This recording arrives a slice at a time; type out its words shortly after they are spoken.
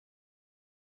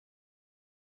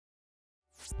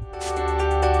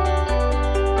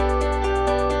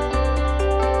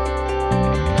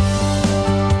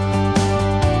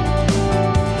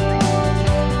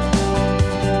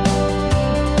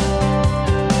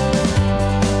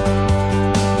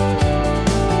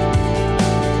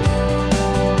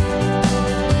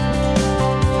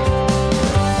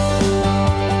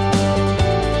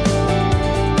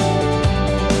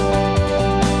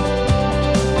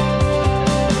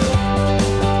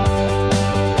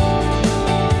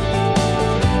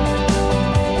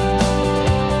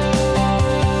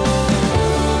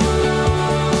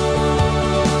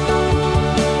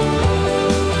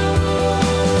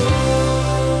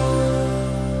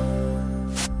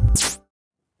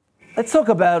Let's talk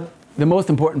about the most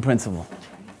important principle.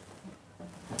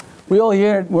 We're all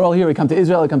here, we come to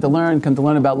Israel, we come to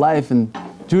learn about life and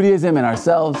Judaism and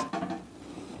ourselves.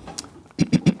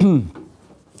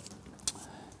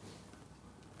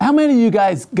 How many of you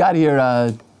guys got here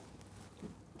on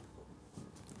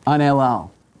El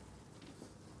Al?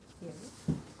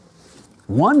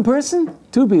 One person?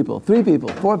 2 people? 3 people?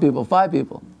 4 people? 5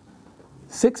 people?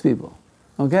 6 people?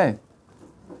 Okay.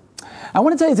 I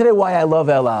want to tell you today why I love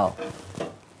El Al.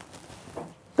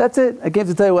 That's it. I came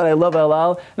to tell you what I love El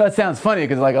Al. No, it sounds funny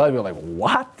because like a lot of people are like,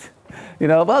 what? You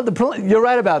know, well, you're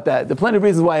right about that. There are plenty of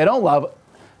reasons why I don't love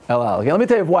El Al. Okay, let me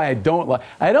tell you why I don't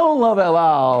love El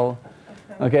Al.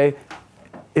 Okay,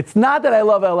 it's not that I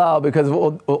love El Al because of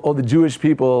all the Jewish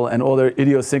people and all their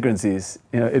idiosyncrasies.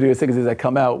 You know, idiosyncrasies that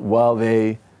come out while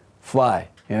they fly.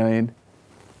 You know what I mean?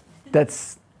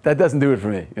 That doesn't do it for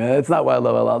me. You know, that's not why I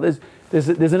love El Al.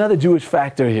 There's another Jewish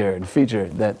factor here and feature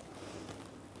that,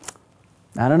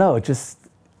 I don't know, it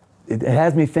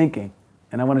has me thinking,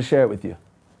 and I want to share it with you.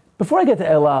 Before I get to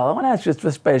El Al, I want to ask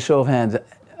just by a show of hands,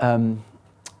 how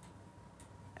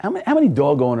many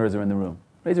dog owners are in the room?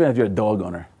 Raise your hand if you're a dog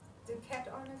owner. Do cat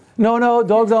owners? No,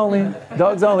 dogs only.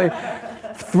 Dogs only.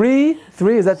 3?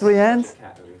 Is that 3 hands?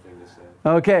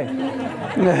 Okay.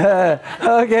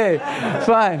 Okay,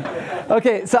 fine.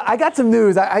 Okay, so I got some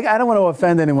news. I don't want to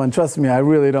offend anyone. Trust me, I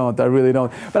really don't.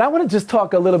 But I want to just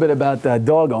talk a little bit about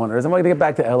dog owners. I'm going to get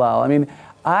back to El Al. I mean,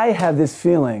 I have this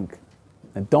feeling,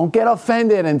 and don't get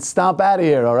offended and stomp out of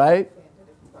here, all right?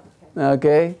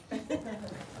 Okay?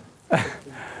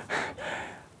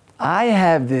 I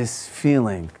have this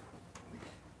feeling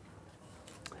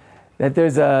that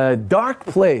there's a dark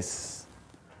place.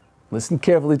 Listen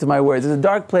carefully to my words. There's a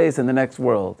dark place in the next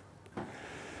world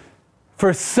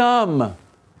for some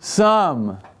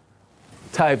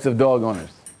types of dog owners.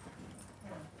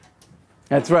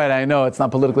 That's right, I know, it's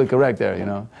not politically correct there, you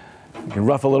know. You can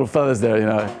ruffle little feathers there, you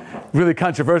know. Really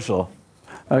controversial,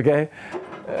 okay?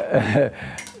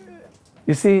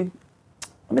 You see,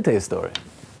 let me tell you a story.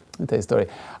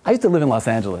 I used to live in Los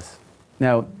Angeles.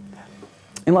 Now,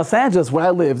 in Los Angeles, where I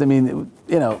lived, I mean,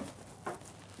 you know,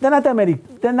 there are not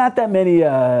that many, you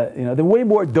know, there are way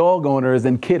more dog owners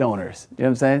than kid owners. You know what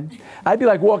I'm saying? I'd be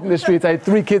like walking the streets. I had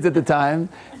 3 kids at the time.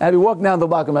 I'd be walking down the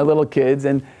block with my little kids,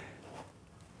 and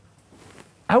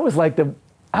I was like the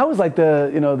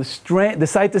you know, the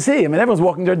sight to see. I mean, everyone's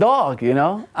walking their dog, you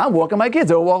know? I'm walking my kids.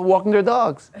 They're walking their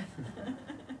dogs.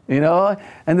 You know?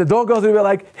 And the dog goes to be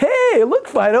like, hey, look,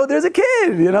 Fido, there's a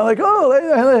kid. You know, like, oh,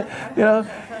 you know.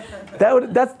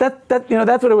 You know,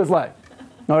 that's what it was like.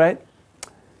 All right?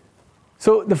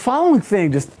 So the following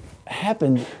thing just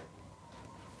happened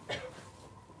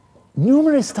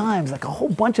numerous times, like a whole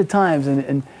bunch of times, and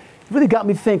it really got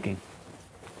me thinking.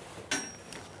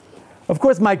 Of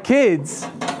course, my kids,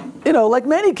 you know, like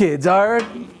many kids are,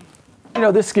 you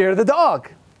know, they're scared of the dog,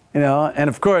 you know, and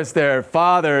of course their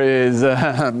father is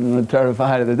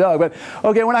terrified of the dog. But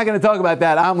okay, we're not going to talk about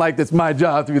that. I'm like, it's my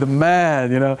job to be the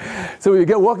man, you know. So we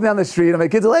get walking down the street, and my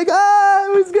kids are like,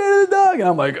 I'm scared of the dog, and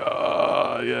I'm like,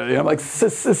 oh yeah. I'm like,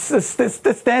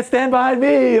 stand behind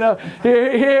me, you know,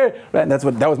 here. Right, and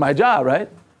that was my job, right?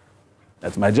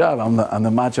 That's my job. I'm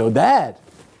the macho dad.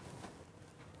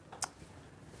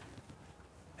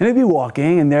 And they'd be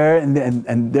walking, and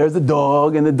there's the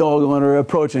dog and the dog owner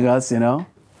approaching us, you know.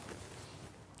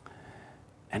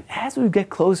 And as we get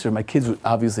closer, my kids would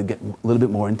obviously get a little bit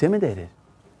more intimidated.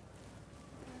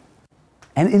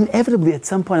 And inevitably, at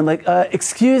some point, I'm like,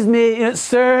 excuse me, you know,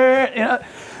 sir, you know,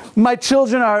 my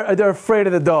children they're afraid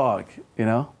of the dog, you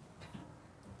know.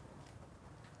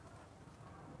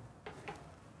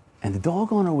 And the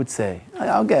dog owner would say,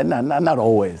 okay, not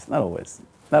always, not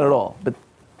at all, but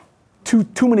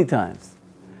too many times,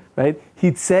 right?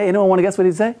 He'd say, anyone want to guess what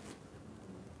he'd say?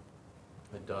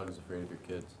 My dog is afraid of your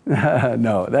kids.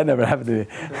 No, that never happened to me.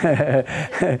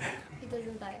 He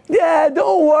doesn't bite. Yeah,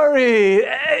 don't worry.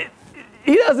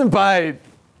 He doesn't bite.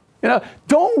 You know,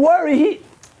 don't worry.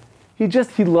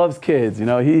 he loves kids, you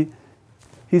know,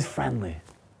 he's friendly.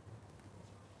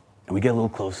 And we get a little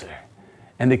closer.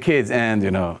 And the kids, and,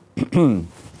 you know,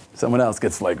 someone else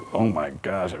gets like, oh my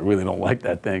gosh, I really don't like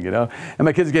that thing, you know? And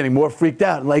my kids are getting more freaked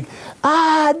out, and like,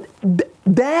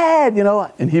 Dad, you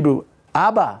know, in Hebrew,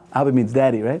 Abba. Abba means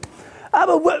daddy, right?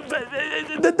 Abba,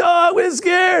 the dog was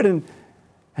scared. And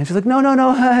she's like,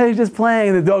 no, he's just playing.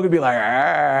 And the dog would be like,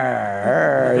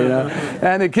 arr, you know?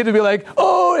 And the kid would be like,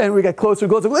 oh, and we got closer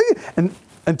and closer, and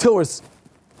until we're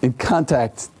in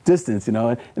contact distance, you know?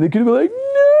 And the kid would be like, no!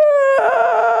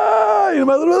 You know,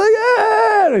 my little like,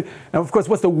 ah! And of course,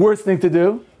 what's the worst thing to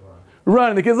do? Run.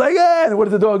 And the kid's like, ah! And what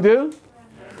does the dog do?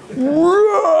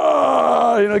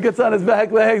 You know, gets on his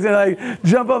back legs and like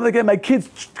jump up the kid. My kid's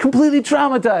completely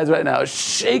traumatized right now,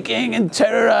 shaking and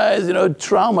terrorized, you know,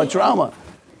 trauma.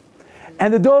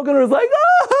 And the dog owner is like,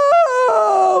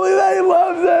 oh, he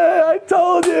loves it, I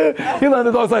told you. You know,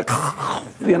 the dog's like,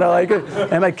 you know, like,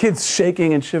 and my kid's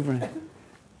shaking and shivering.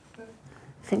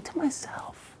 Think to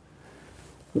myself,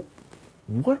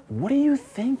 what are you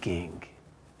thinking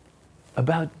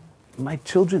about my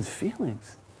children's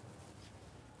feelings?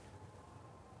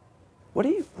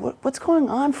 What's going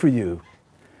on for you?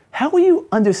 How are you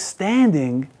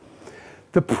understanding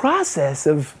the process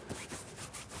of,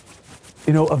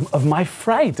 you know, of my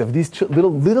fright of these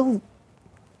little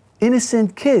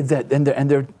innocent kids and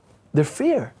their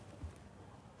fear?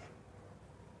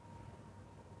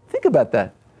 Think about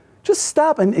that. Just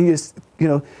stop and just, you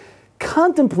know,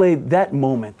 contemplate that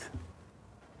moment.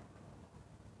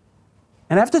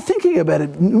 And after thinking about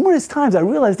it numerous times, I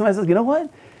realized to myself, you know what?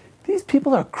 These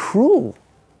people are cruel.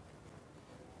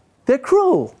 They're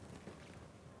cruel.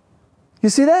 You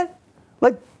see that?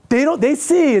 Like, they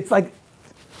see, it's like,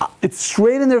 it's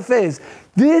straight in their face.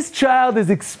 This child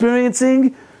is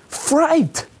experiencing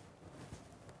fright.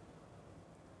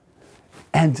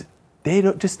 And they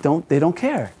don't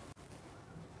care.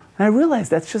 And I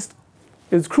realized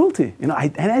it's cruelty. You know,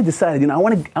 and I decided, you know,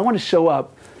 I want to show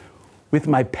up with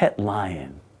my pet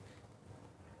lion.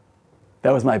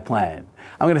 That was my plan.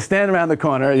 I'm going to stand around the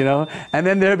corner, you know, and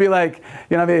then there'd be like,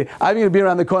 you know, I'm going to be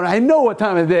around the corner. I know what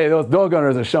time of day those dog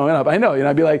owners are showing up. I know, you know,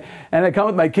 I'd be like, and I'd come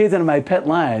with my kids and my pet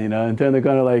lion, you know, and turn the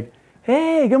corner like,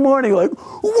 hey, good morning. Like,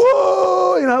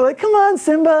 whoa, you know, like, come on,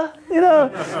 Simba, you know,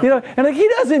 and like, he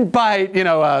doesn't bite, you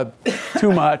know,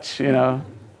 too much, you know.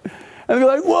 And they'd be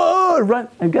like, whoa, run.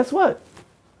 And guess what?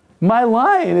 My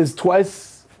lion is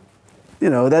twice, you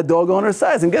know, that dog owner's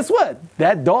size. And guess what?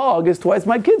 That dog is twice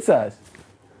my kid's size.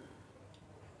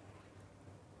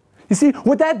 You see,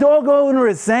 what that dog owner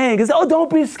is saying is, oh, don't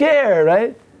be scared,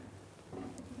 right?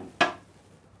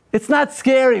 It's not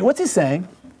scary. What's he saying?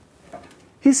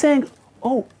 He's saying,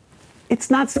 oh, it's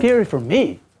not scary for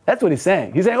me. That's what he's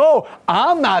saying. He's saying, oh,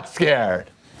 I'm not scared.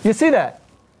 You see that?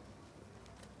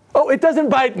 Oh, it doesn't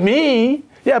bite me.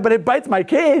 Yeah, but it bites my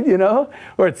kid, you know,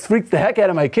 or it freaks the heck out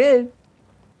of my kid.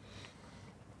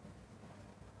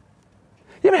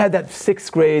 You ever had that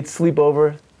 6th grade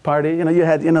sleepover party? You know, you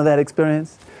had, you know, that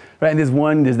experience? Right,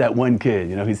 and there's that one kid,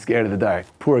 you know, he's scared of the dark.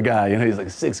 Poor guy, you know, he's like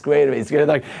a 6th grader, he's scared of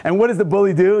the dark. And what does the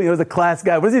bully do? You know, the class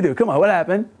guy, what does he do? Come on, what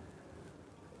happened?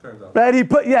 Turns off. Right, he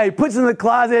puts in the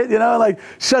closet, you know, like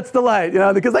shuts the light, you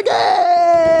know, the kid's like,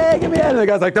 hey, get me out. And the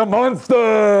guy's like, the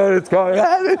monster, it's going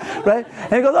on, right?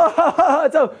 And he goes, oh,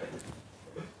 so,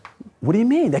 what do you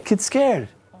mean? That kid's scared.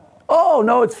 Oh,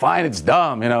 no, it's fine, it's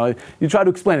dumb, you know. You try to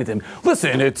explain it to him.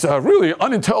 Listen, it's really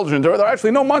unintelligent. There are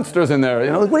actually no monsters in there.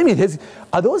 You know, like, what do you mean?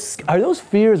 Are those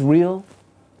fears real?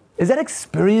 Is that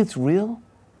experience real?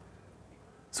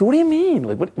 So what do you mean?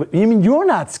 Like, what you mean you're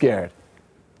not scared?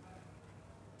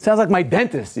 Sounds like my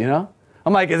dentist, you know?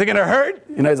 I'm like, is it gonna hurt?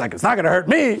 You know, he's like, it's not gonna hurt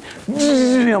me.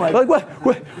 You know, I'm like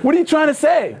what are you trying to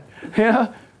say? You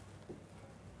know?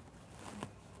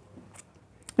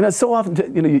 You know, so often,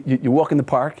 you know, you walk in the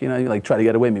park, you know, you like try to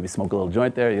get away, maybe smoke a little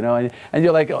joint there, you know, and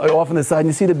you're like off on the side, and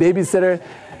you see the babysitter,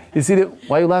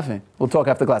 why are you laughing? We'll talk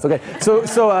after class, okay? So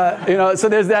you know, so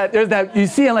there's that, you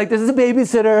see, like, there's a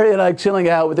babysitter, you know, like chilling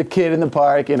out with a kid in the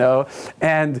park, you know,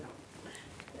 and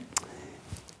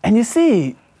you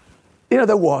see, you know,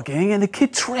 they're walking, and the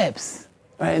kid trips,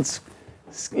 right, and,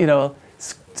 you know,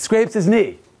 scrapes his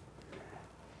knee.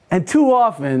 And too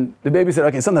often, the babysitter,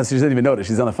 okay, sometimes she doesn't even notice.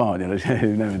 She's on the phone, you know, she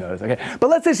never notice, okay? But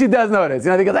let's say she does notice.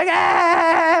 You know, they go like,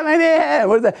 my knee.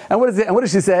 What is that? And what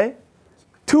does she say?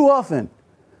 Too often.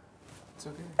 It's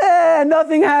okay.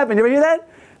 Nothing happened. You ever hear that?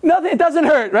 Nothing, it doesn't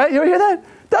hurt, right? You ever hear that?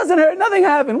 Doesn't hurt, nothing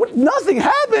happened. What, nothing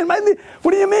happened? My knee,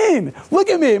 what do you mean? Look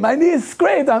at me, my knee is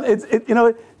scraped. You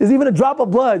know, there's even a drop of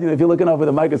blood, you know, if you're looking up with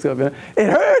a microscope, you know? It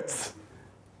hurts.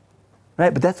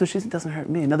 Right, but that's what she said, it doesn't hurt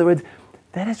me. In other words,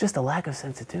 that is just a lack of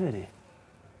sensitivity.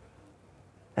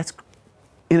 That's,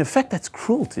 in effect, that's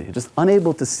cruelty. Just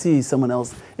unable to see someone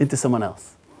else into someone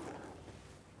else.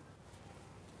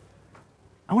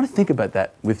 I want to think about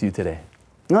that with you today.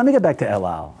 Now, let me get back to El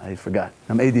Al. I forgot.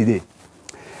 I'm ADD.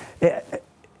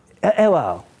 El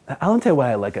Al. I'll tell you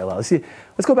why I like El Al. See,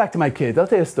 let's go back to my kids. I'll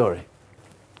tell you a story.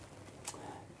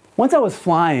 Once I was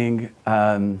flying,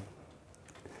 I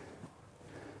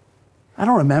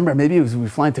don't remember, maybe we were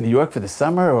flying to New York for the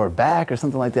summer or back or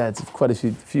something like that. It's quite a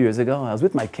few years ago. I was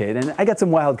with my kid, and I got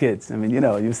some wild kids. I mean,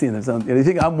 you've seen them. You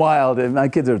think I'm wild, and my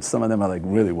kids some of them are like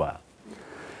really wild.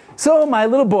 So my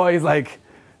little boy is like,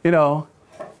 he's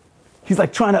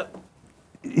like trying to,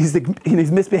 he's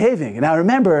misbehaving. And I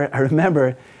remember,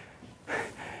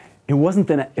 it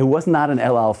was not an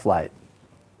El Al flight.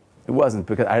 It wasn't,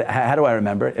 because how do I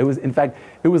remember? It was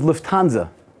Lufthansa.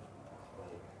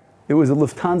 It was a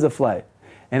Lufthansa flight.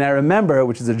 And I remember,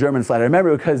 which is a German flight, I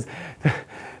remember because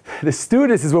the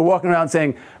stewardesses were walking around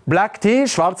saying, black tea,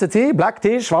 schwarze tea, black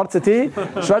tea, schwarze tea,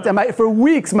 schwarze. And for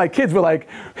weeks, my kids were like,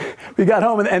 we got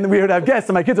home and we heard our guests,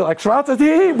 and my kids were like, schwarze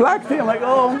tea, black tea. I'm like,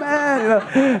 oh man,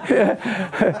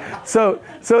 Yeah. So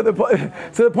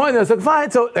the point is,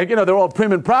 fine. So they're all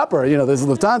prim and proper. There's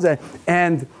Lufthansa,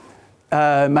 and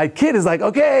my kid is like,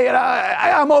 okay,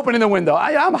 I'm opening the window.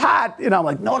 I'm hot. I'm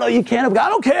like, no, you can't. I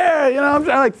don't care. I'm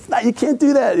like, you can't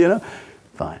do that.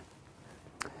 Fine.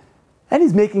 And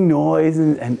he's making noise,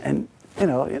 and you're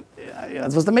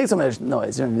not supposed to make so much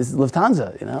noise. This is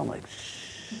Lufthansa. I'm like,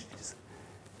 shh.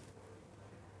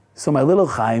 So my little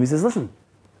Chaim, he says, listen,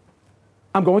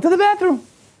 I'm going to the bathroom.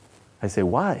 I say,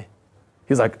 why?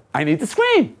 He's like, I need to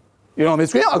scream. You want me to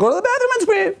scream? I'll go to the bathroom and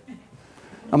scream.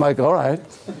 I'm like, all right,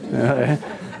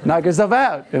 knock yourself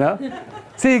out,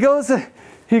 So he goes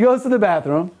to the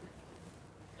bathroom,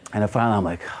 and finally I'm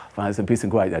like, fine, some peace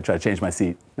and quiet. I try to change my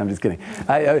seat. No, I'm just kidding.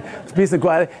 Peace and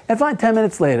quiet. And fine, 10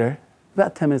 minutes later,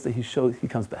 about 10 minutes later, he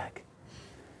comes back,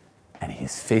 and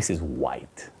his face is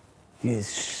white.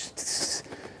 He's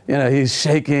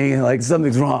shaking, and like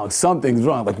something's wrong.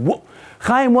 Like, what?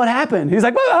 Chaim, what happened? He's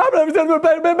like, what happened? I was in the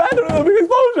bathroom, a big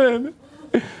explosion.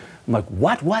 I'm like,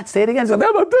 what? Say it again. He's like,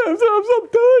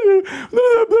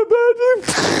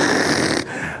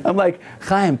 I'm like,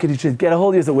 Chaim, could you just get a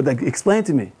hold of yourself? Explain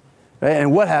to me. Right?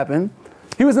 And what happened?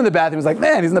 He was in the bathroom. He's like,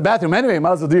 man, he's in the bathroom anyway.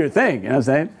 Might as well do your thing. You know what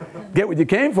I'm saying? Get what you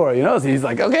came for, So he's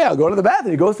like, okay, I'll go to the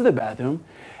bathroom. He goes to the bathroom,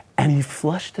 and he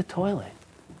flushed the toilet.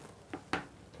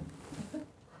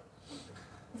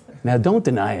 Now, don't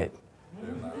deny it.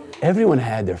 Everyone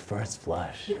had their first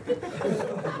flush.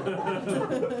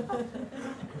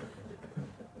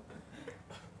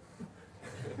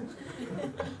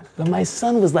 But my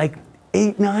son was like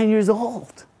 8, 9 years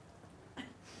old.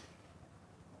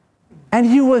 And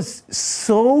he was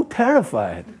so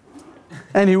terrified.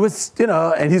 And he was,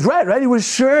 and he's right? He was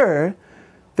sure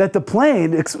that the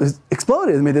plane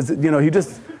exploded. I mean,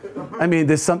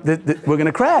 there's something, we're going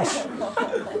to crash.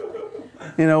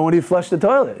 When he flushed the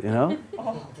toilet,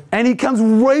 And he comes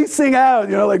racing out,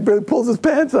 like pulls his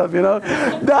pants up,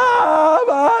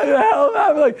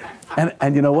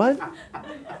 And you know what?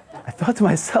 I thought to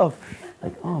myself,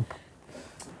 like, oh,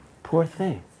 poor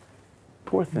thing.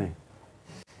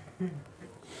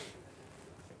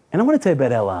 And I want to tell you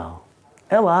about El Al.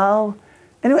 El Al,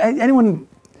 anyone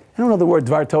know the word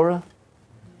Dvar Torah?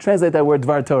 Translate that word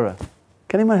Dvar Torah.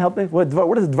 Can anyone help me? What is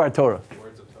Dvar Torah?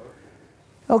 Words of Torah.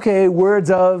 Okay,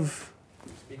 words of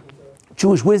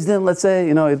Jewish wisdom, let's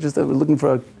say. Just looking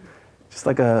for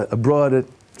a broad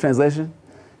translation.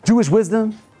 Jewish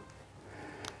wisdom.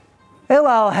 El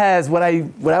Al has what I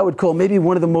would call maybe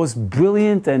one of the most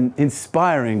brilliant and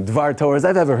inspiring Dvar Torahs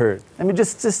I've ever heard. I mean, it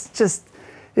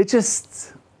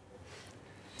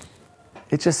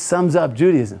just sums up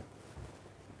Judaism.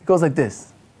 It goes like this.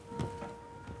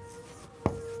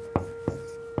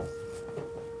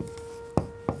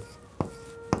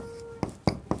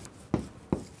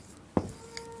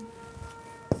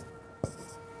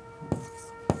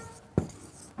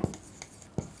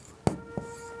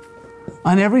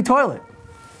 On every toilet,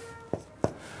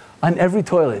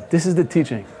 this is the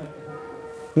teaching.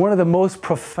 One of the most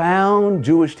profound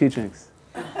Jewish teachings.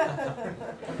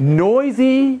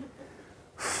 Noisy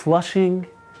flushing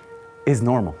is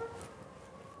normal.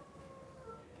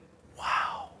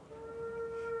 Wow.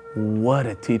 What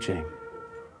a teaching.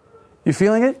 You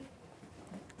feeling it?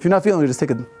 If you're not feeling it, just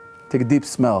take a deep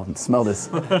smell and smell this.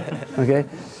 Okay?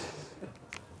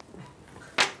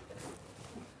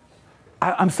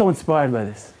 I'm so inspired by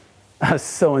this. I was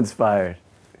so inspired.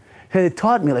 It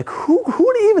taught me, like, who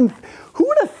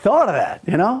would have thought of that,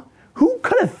 Who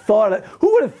would have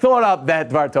thought up that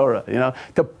Dvar Torah, you know?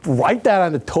 To write that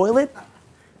on the toilet?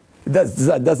 It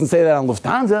doesn't say that on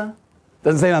Lufthansa.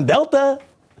 Doesn't say it on Delta.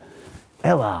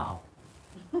 Elal.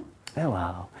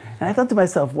 Elal. And I thought to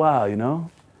myself, wow, you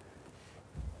know,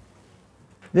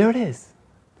 there it is.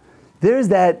 There's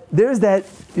that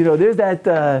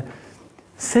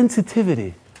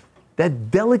sensitivity,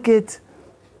 that delicate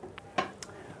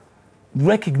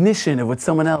recognition of what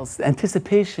someone else,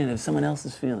 anticipation of someone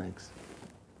else's feelings.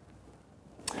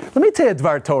 Let me tell you a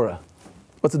Dvar Torah.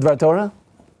 What's a Dvar Torah?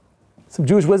 Some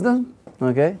Jewish wisdom.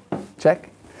 Okay, check.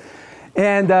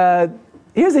 And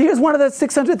here's one of the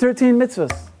 613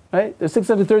 mitzvahs. Right? There's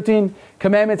 613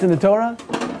 commandments in the Torah.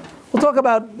 We'll talk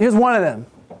about, here's one of them.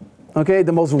 Okay,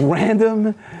 the most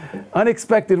random,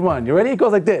 unexpected one. You ready? It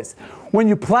goes like this. When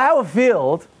you plow a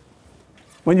field,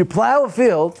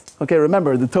 okay,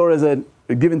 remember, the Torah is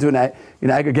given to an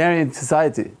agrarian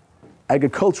society,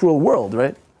 agricultural world,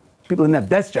 right? People didn't have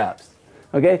desk jobs.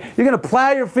 Okay? You're going to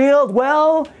plow your field?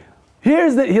 Well,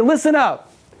 you listen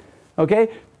up. Okay?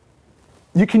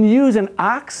 You can use an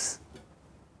ox,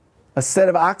 a set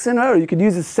of oxen, or you could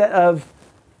use a set of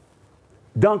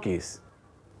donkeys.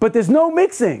 But there's no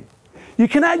mixing. You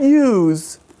cannot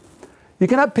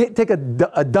take a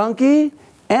donkey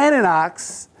and an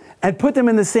ox and put them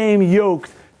in the same yoke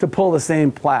to pull the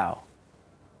same plow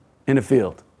in a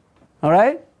field. All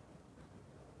right?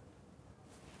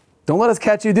 Don't let us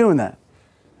catch you doing that.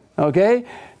 Okay?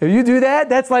 If you do that,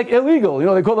 that's like illegal. You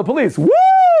know, they call the police. Woo!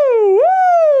 Woo!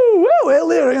 Woo!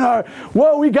 Illegal. You know,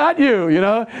 whoa, we got you. You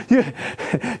know,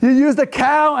 you used a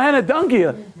cow and a donkey.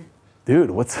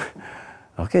 Dude,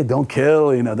 okay, don't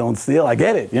kill, you know, don't steal. I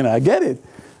get it. You know, I get it.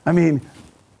 I mean,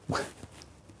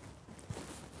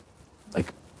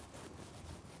 like,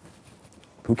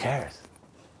 who cares?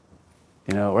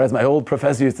 You know, or as my old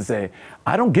professor used to say,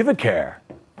 I don't give a care.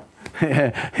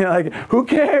 You know, like, who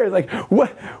cares? Like,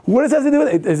 what does that have to do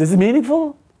with it? Is this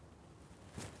meaningful?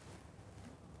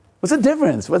 What's the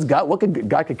difference?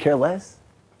 God could care less?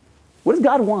 What does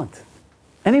God want?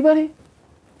 Anybody?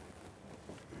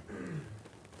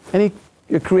 Any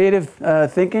creative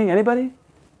thinking? Anybody?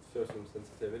 Show some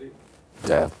sensitivity.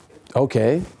 Yeah.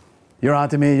 Okay. You're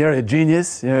onto me. You're a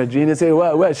genius. You're a genius. Hey,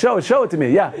 what? Show it to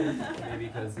me. Yeah. Maybe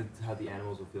because it's how the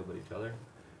animals will feel about each other.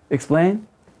 Explain.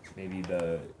 Maybe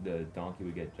the donkey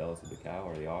would get jealous of the cow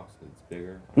or the ox because it's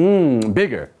bigger.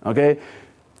 Bigger. Okay.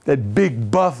 That big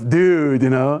buff dude, you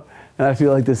know. And I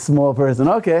feel like this small person.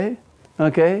 Okay.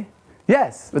 Okay.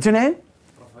 Yes. What's your name?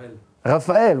 Rafael.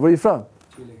 Rafael. Where are you from?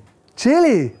 Chile.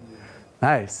 Chile.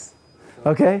 Nice.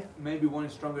 Okay. Maybe one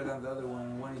is stronger than the other one,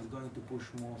 and one is going to push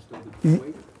most of the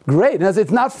weight. Great. Now,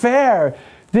 it's not fair.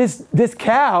 This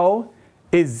cow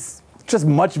is just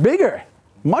much bigger,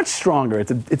 much stronger.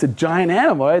 It's a giant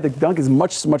animal, right? The donkey is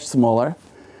much smaller,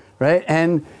 right?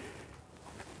 And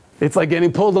it's like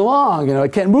getting pulled along. You know,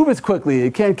 it can't move as quickly.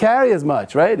 It can't carry as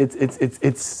much, right?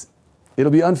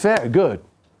 It'll be unfair. Good.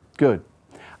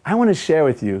 I want to share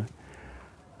with you.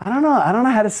 I don't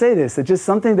know how to say this. It's just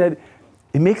something that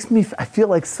it makes me. I feel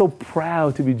like so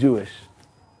proud to be Jewish.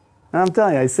 And I'm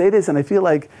telling you, I say this and I feel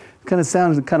like it kind of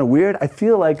sounds kind of weird. I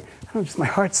feel like just my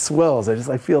heart swells.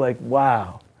 I feel like,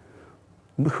 wow.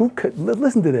 Who could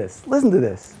listen to this? Listen to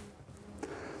this.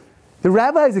 The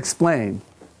rabbis explain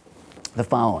the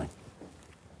following.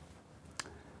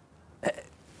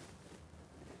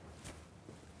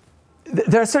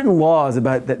 There are certain laws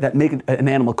about that make an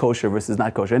animal kosher versus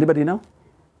not kosher. Anybody know?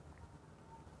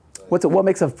 What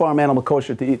makes a farm animal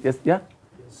kosher to eat? Yes, yeah?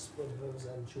 Split hooves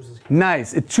and choose its cut.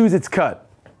 Nice. It chews its cut.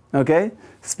 Okay?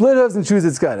 Split hooves and chews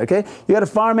its cut. Okay? You got a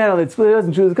farm animal that split hooves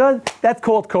and chews its cut. That's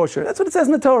called kosher. That's what it says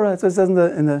in the Torah. That's what it says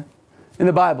in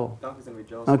the Bible. Donkeys gonna be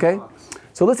jealous Okay? of the ox.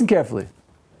 So listen carefully.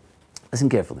 Listen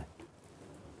carefully.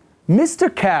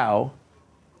 Mr. Cow,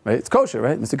 right? It's kosher,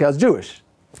 right? Mr. Cow's Jewish.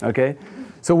 Okay?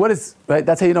 So right?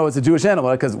 That's how you know it's a Jewish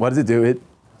animal, because what does it do?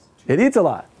 It eats a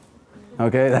lot.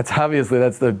 Okay? That's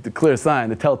the clear sign,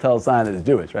 the telltale sign that it's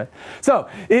Jewish, right? So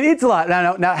it eats a lot.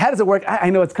 Now how does it work? I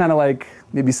know it's kind of like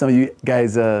maybe some of you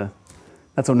guys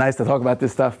not so nice to talk about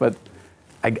this stuff, but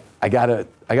I gotta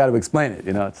explain it.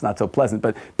 You know, it's not so pleasant.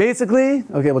 But basically,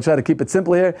 okay, we'll try to keep it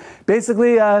simple here.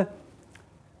 Basically, the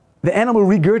animal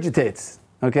regurgitates.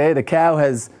 Okay, the cow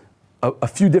has a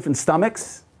few different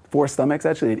stomachs, 4 stomachs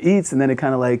actually. It eats and then it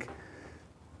kind of like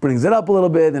brings it up a little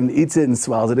bit and eats it and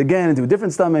swallows it again into a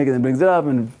different stomach and then brings it up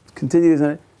and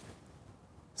continues.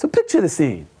 So picture the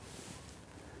scene.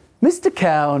 Mr.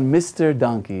 Cow and Mr.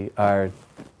 Donkey are,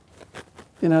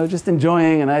 you know, just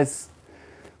enjoying a nice,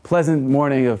 pleasant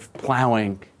morning of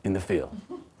plowing in the field.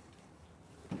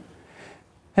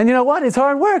 And you know what? It's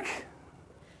hard work.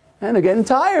 And they're getting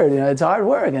tired, it's hard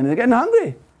work, and they're getting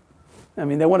hungry. I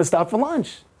mean, they want to stop for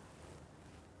lunch.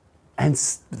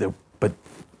 But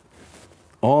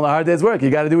all the hard day's work, you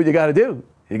got to do what you got to do.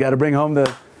 You got to bring home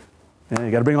the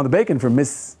bacon for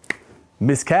Miss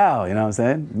Cow, you know what I'm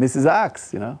saying? Mrs.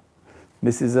 Ox,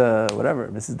 Mrs. Whatever,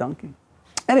 Mrs. Donkey.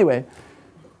 Anyway,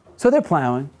 so they're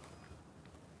plowing,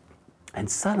 and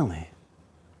suddenly,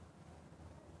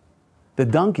 the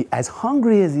donkey, as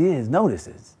hungry as he is,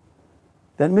 notices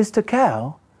that Mr.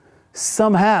 Cow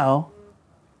somehow,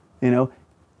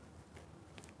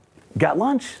 got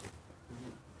lunch.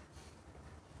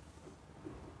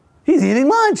 He's eating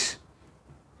lunch.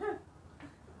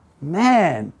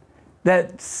 Man,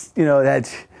 that's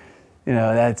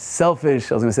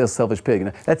selfish. I was going to say selfish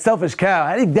pig. That selfish cow.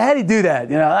 How did he do that?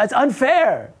 That's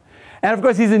unfair. And of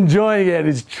course, he's enjoying it.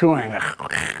 He's chewing,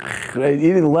 right,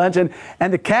 eating lunch, and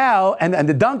the cow and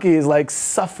the donkey is like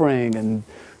suffering and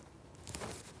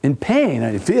in pain.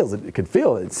 And it feels it. It could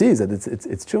feel it. It sees it.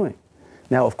 It's chewing.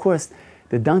 Now, of course,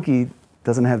 the donkey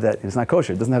doesn't have that. It's not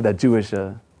kosher. It doesn't have that Jewish.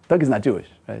 Donkey's not Jewish,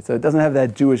 right? So it doesn't have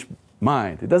that Jewish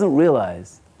mind. It doesn't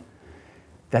realize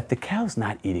that the cow's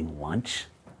not eating lunch,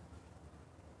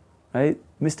 right?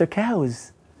 Mr. Cow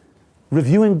is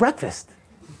reviewing breakfast,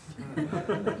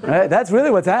 right? That's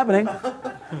really what's happening,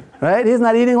 right? He's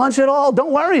not eating lunch at all.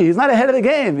 Don't worry, he's not ahead of the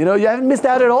game. You haven't missed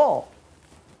out at all.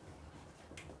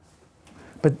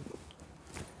 But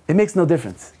it makes no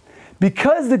difference.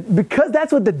 Because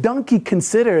that's what the donkey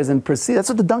considers and perceives, that's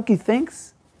what the donkey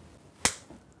thinks,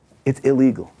 it's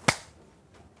illegal.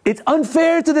 It's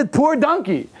unfair to the poor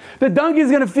donkey. The donkey's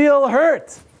going to feel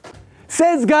hurt.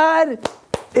 Says God,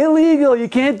 illegal, you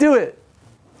can't do it.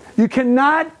 You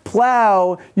cannot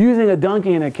plow using a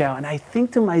donkey and a cow. And I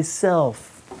think to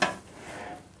myself,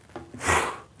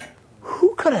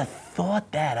 who could have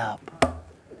thought that up?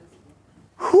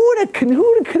 Who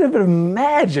could have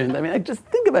imagined? I mean, just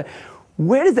think about it.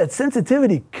 Where does that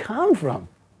sensitivity come from?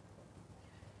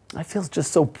 I feel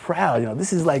just so proud.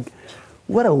 This is like,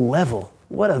 what a level.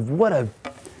 What an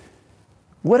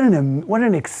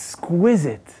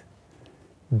exquisite,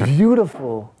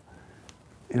 beautiful,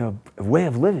 way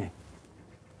of living,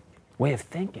 way of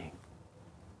thinking.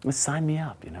 Sign me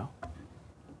up,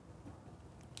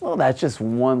 Well, that's just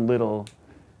one little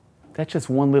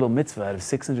mitzvah out of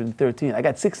 613. I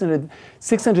got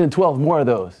 612 more of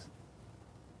those.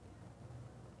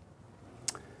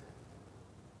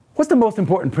 What's the most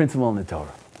important principle in the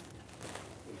Torah?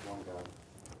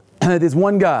 There's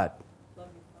one God.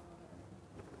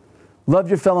 Love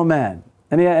your fellow man.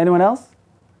 Anyone else?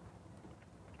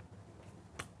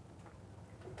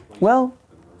 Well,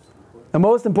 the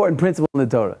most important principle in the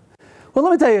Torah. Well,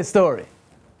 let me tell you a story.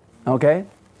 Okay?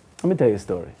 Let me tell you a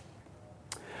story.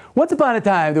 Once upon a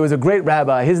time, there was a great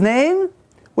rabbi. His name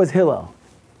was Hillel.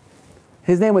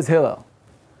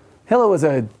 Hillel was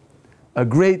a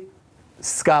great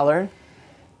scholar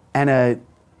and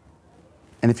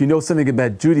if you know something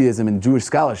about Judaism and Jewish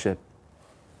scholarship,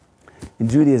 in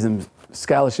Judaism,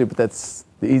 scholarship, that's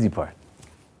the easy part.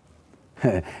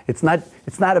 It's not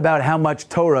about how much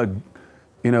Torah,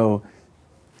 how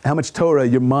much Torah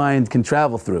your mind can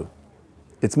travel through.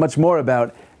 It's much more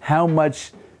about how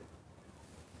much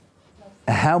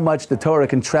the Torah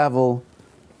can travel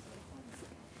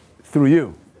through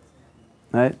you.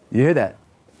 Right? You hear that?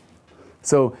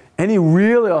 So any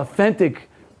really authentic,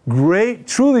 great,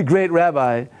 truly great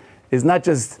rabbi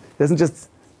doesn't just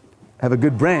have a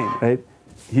good brain, right?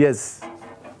 He's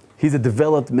a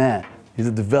developed man. He's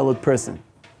a developed person.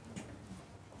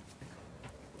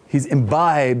 He's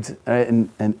imbibed and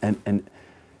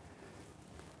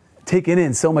taken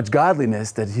in so much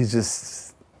godliness that he's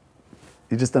just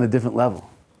on a different level.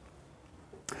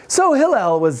 So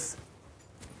Hillel was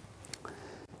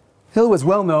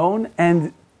well known,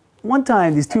 and one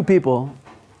time these two people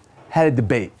had a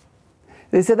debate.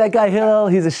 They said, that guy Hillel,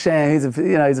 he's a sham, he's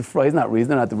a fraud, he's not real,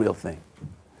 they're not the real thing.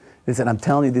 They said, I'm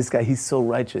telling you, this guy, he's so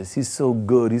righteous, he's so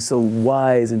good, he's so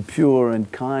wise and pure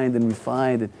and kind and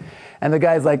refined. And the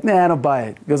guy's like, nah, I don't buy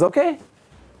it. He goes, okay,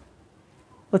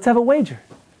 let's have a wager.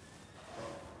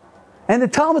 And the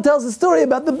Talmud tells a story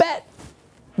about the bet.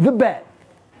 The bet.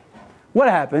 What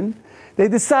happened? They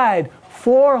decide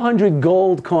 400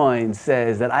 gold coins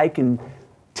says that I can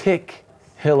tick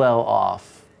Hillel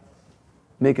off,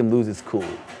 make him lose his cool.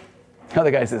 The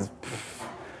other guy says,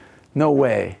 no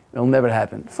way, it'll never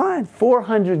happen. Fine,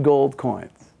 400 gold coins.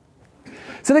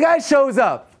 So the guy shows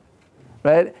up,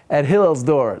 right, at Hillel's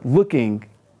door, looking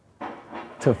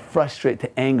to frustrate,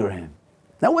 to anger him.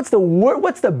 Now, what's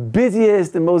the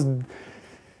busiest and most,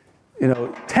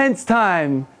 tense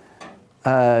time,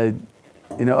 of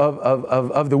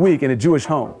the week in a Jewish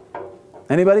home?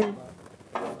 Anybody?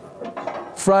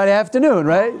 Friday afternoon,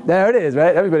 right? There it is,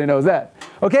 right? Everybody knows that.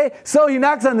 Okay, so he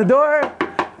knocks on the door.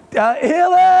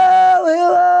 Hillel,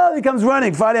 Hillel. He comes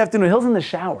running Friday afternoon. Hillel's in the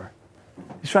shower.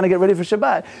 He's trying to get ready for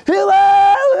Shabbat. Hillel,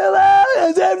 Hillel.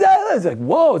 He's like,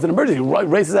 whoa, it's an emergency. He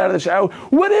races out of the shower.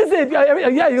 What is it?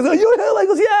 Yeah, he goes, you Hillel? He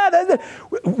goes, yeah, that's it.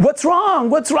 What's wrong?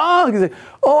 What's wrong? He's like,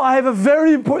 oh, I have a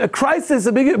very important crisis,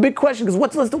 a big question. He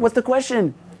goes, what's the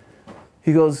question?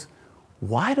 He goes,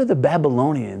 why do the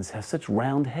Babylonians have such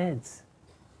round heads?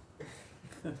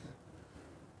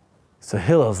 So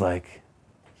Hillel's like,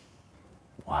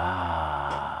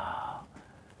 wow,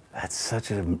 that's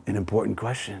such an important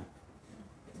question.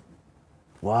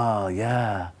 Wow,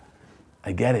 yeah,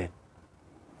 I get it.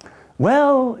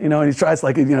 Well, and he tries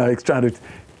he's trying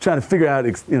to figure out,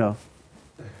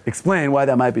 explain why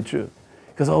that might be true.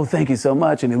 He goes, oh, thank you so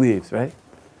much, and he leaves, right?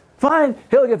 Fine,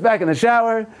 Hillel gets back in the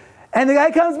shower, and the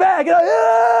guy comes back, he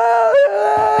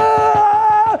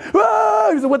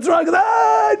says, what's wrong? He goes,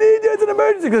 I need you, it's an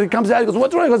emergency. Because he comes out, he goes,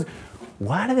 what's wrong? He goes,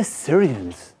 why do the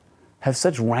Syrians have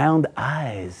such round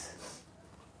eyes?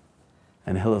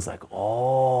 And Hillel's like,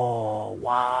 oh,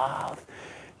 wow.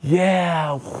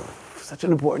 Yeah, such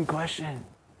an important question.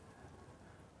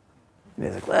 And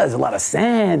he's like, well, there's a lot of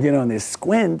sand, and they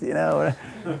squint, And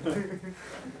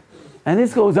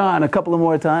this goes on a couple of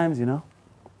more times, And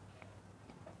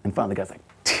finally the guy's like,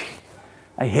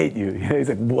 I hate you. He's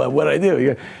like, what did I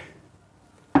do?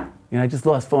 I just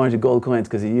lost 400 gold coins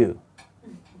because of you.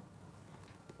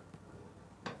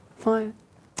 Fine.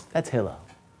 That's Hillel.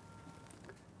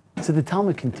 So the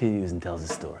Talmud continues and tells a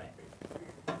story.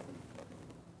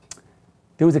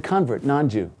 There was a convert,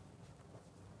 non-Jew.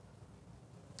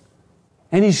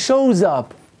 And he shows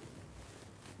up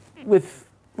with,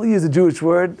 we'll use a Jewish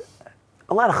word,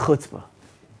 a lot of chutzpah.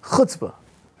 Chutzpah.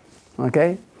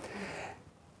 Okay?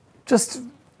 Just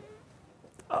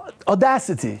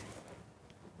audacity.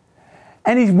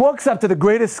 And he walks up to the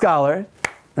greatest scholar,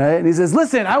 right? And he says,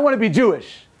 listen, I want to be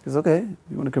Jewish. He says, okay,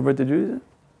 you want to convert to Judaism?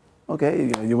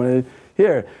 Okay, you want to,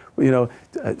 here, fill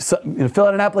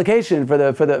out an application for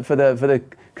the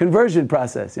conversion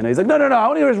process. He's like, no, I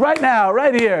want to hear this right now,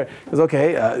 right here. He goes,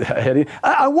 okay,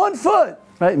 on 1 foot.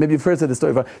 Right? Maybe you've heard the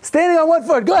story before. Standing on 1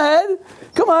 foot, go ahead,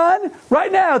 come on,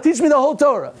 right now, teach me the whole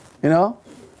Torah,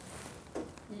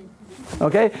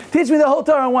 Okay, teach me the whole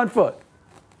Torah on 1 foot.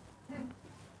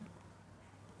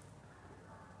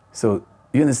 So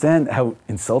you understand how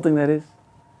insulting that is?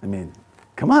 I mean,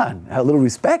 come on, how little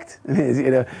respect. I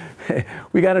mean,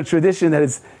 we got a tradition that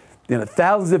is,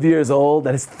 thousands of years old,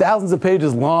 that is thousands of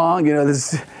pages long.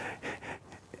 There's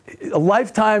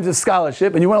lifetimes of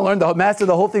scholarship, and you want to master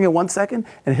the whole thing in 1 second.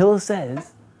 And Hillel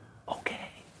says, okay,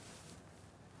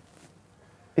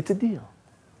 it's a deal.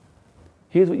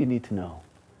 Here's what you need to know.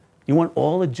 You want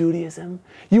all of Judaism?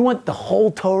 You want the whole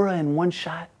Torah in one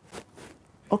shot?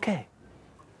 Okay.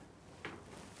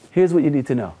 Here's what you need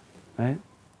to know, right?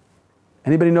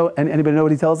 Anybody know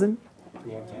what he tells him?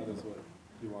 Do unto others what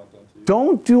you want done to you.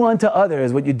 Don't do unto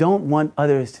others what you don't want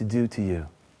others to do to you.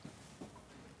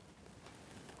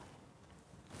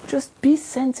 Just be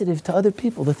sensitive to other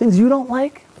people. The things you don't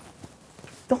like,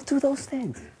 don't do those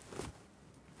things.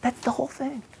 That's the whole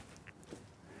thing.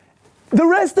 The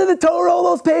rest of the Torah, all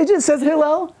those pages, says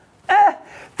Hillel,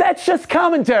 that's just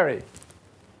commentary.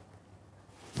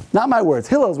 Not my words,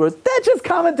 Hillel's words. That's just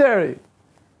commentary.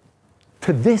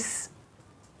 To this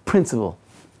principle,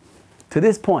 to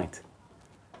this point.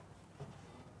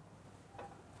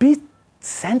 Be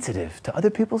sensitive to other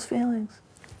people's feelings.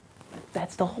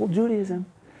 That's the whole Judaism.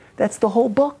 That's the whole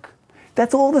book.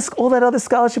 That's all that other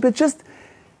scholarship. It's just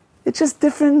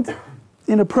different,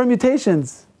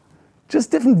 permutations.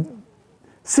 Just different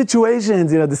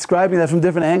situations, describing that from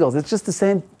different angles. It's just the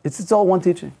same. It's all one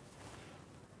teaching.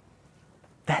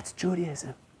 That's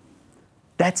Judaism.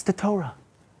 That's the Torah.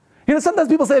 Sometimes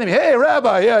people say to me, hey,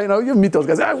 Rabbi, you meet those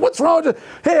guys. What's wrong with you?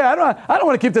 Hey, I don't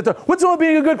want to keep the Torah. What's wrong with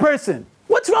being a good person?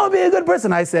 What's wrong with being a good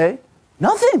person? I say,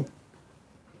 nothing.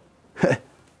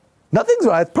 Nothing's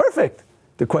wrong. It's perfect.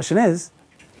 The question is,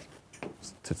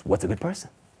 what's a good person?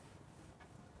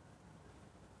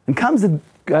 And comes the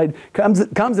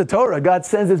Torah. God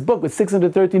sends this book with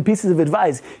 613 pieces of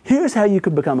advice. Here's how you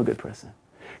could become a good person.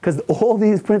 Because all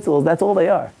these principles, that's all they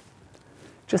are.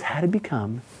 Just how to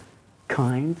become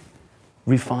kind,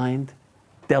 refined,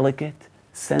 delicate,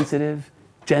 sensitive,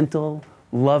 gentle,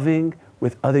 loving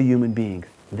with other human beings.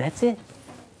 That's it.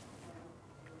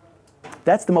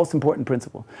 That's the most important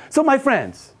principle. So my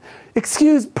friends,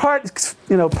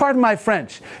 pardon my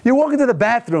French. You walk into the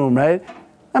bathroom, right?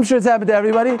 I'm sure it's happened to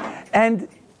everybody. And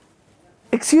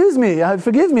Excuse me,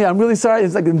 forgive me, I'm really sorry.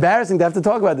 It's like embarrassing to have to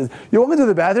talk about this. You walk into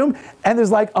the bathroom and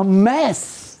there's like a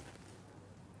mess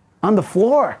on the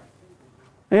floor.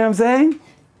 You know what I'm saying?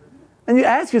 And you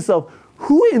ask yourself,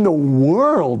 who in the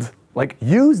world like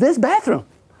used this bathroom?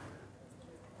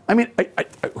 I mean,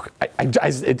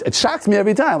 it shocks me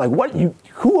every time. Like,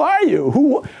 who are you?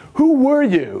 Who were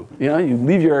you? You know, you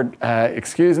leave your,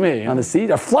 excuse me, on the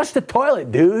seat, or flush the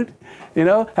toilet, dude. You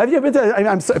know, have you ever been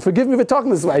I'm sorry, forgive me for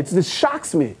talking this way. It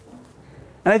shocks me.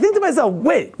 And I think to myself,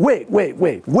 wait.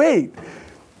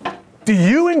 Do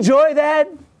you enjoy that?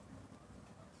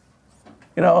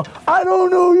 You know, I don't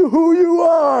know who you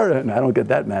are. And I don't get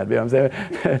that mad, you know what I'm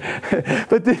saying?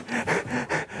 But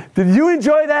did you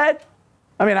enjoy that?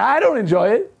 I mean, I don't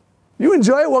enjoy it. You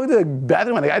enjoy it walking to the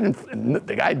bathroom and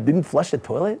the guy didn't flush the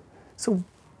toilet? So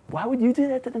why would you do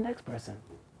that to the next person?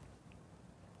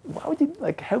 Why would you,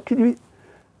 like, how could you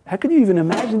even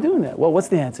imagine doing that? Well, what's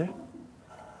the answer?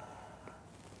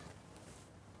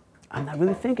 I'm not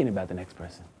really thinking about the next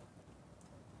person.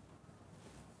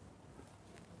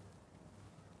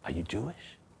 Are you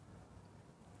Jewish?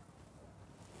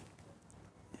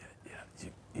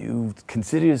 You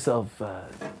consider yourself,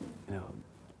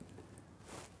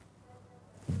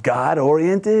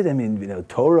 God-oriented? I mean,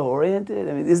 Torah-oriented?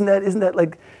 I mean, isn't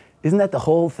that the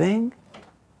whole thing?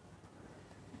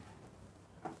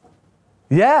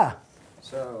 Yeah.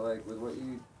 So, like, with what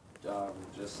you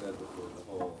just said before, the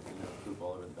whole, poop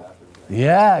all over the bathroom thing.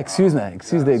 Yeah, excuse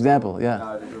the example, yeah.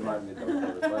 No, it reminded me of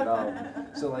it,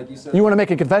 but, so, like you said... You want to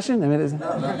make a confession? I mean, is it? No.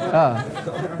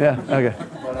 Oh. Yeah, okay.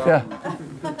 But, Yeah.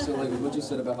 So, like, what you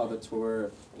said about how the Torah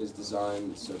is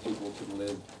designed so people can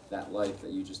live that life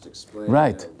that you just explained.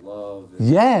 Right. Love and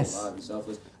Yes. alive and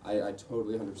selfless. I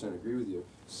totally 100% agree with you.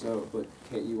 So, but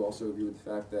can't you also agree with the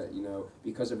fact that,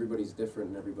 because everybody's different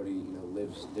and everybody,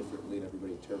 lives differently and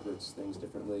everybody interprets things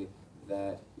differently,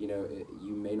 that,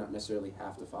 you may not necessarily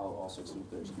have to follow all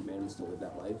 613 commandments to live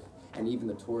that life. And even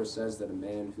the Torah says that a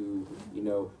man who,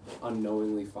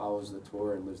 unknowingly follows the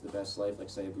Torah and lives the best life, like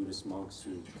say a Buddhist monks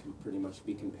who can pretty much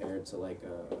be compared to like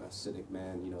a Hasidic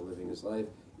man, living his life,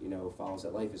 follows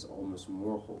that life is almost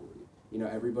more holy.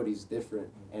 Everybody's different.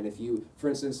 And if you, for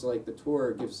instance, like the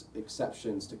Torah gives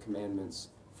exceptions to commandments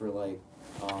for like,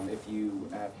 if you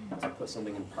have to put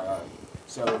something in priority.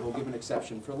 So we'll give an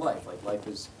exception for life. Like life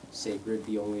is sacred.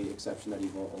 The only exception that he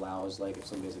won't allow is like if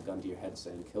somebody has a gun to your head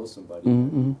saying kill somebody,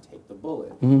 take the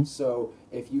bullet. So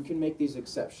if you can make these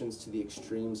exceptions to the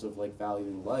extremes of like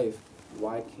valuing life,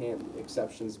 why can't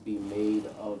exceptions be made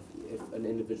of if an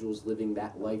individual is living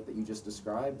that life that you just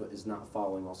described but is not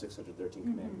following all 613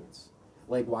 commandments?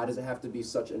 Like, why does it have to be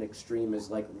such an extreme as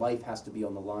like life has to be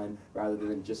on the line rather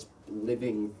than just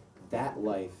living that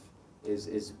life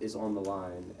is on the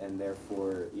line, and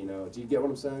therefore, do you get what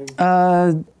I'm saying?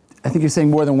 I think you're saying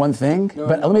more than one thing, no,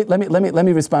 but no. let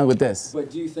me respond with this.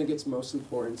 But do you think it's most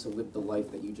important to live the life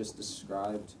that you just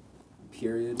described,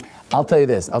 period? I'll tell you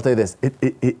this.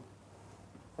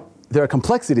 There are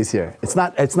complexities here. It's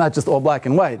not just all black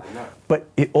and white, but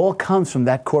it all comes from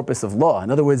that corpus of law.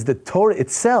 In other words, the Torah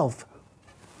itself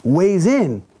weighs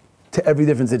in to every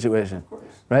different situation,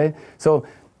 right? So,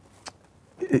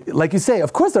 like you say,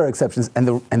 of course there are exceptions, and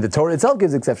the Torah itself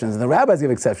gives exceptions, and the rabbis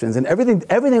give exceptions, and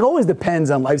everything always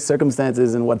depends on life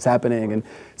circumstances and what's happening, and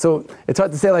so it's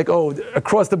hard to say like, oh,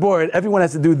 across the board, everyone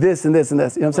has to do this and this and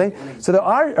this. You know what I'm saying? So there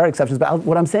are exceptions, but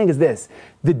what I'm saying is this: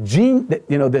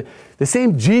 the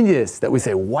same genius that we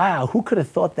say, wow, who could have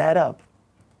thought that up?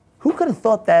 Who could have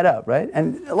thought that up, right?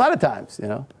 And a lot of times,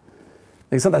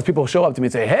 like sometimes people show up to me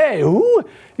and say, hey, who,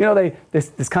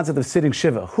 this concept of sitting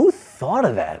Shiva, who thought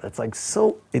of that?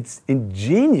 It's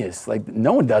ingenious. Like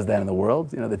no one does that in the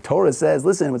world. The Torah says,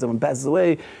 listen, when someone passes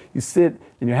away, you sit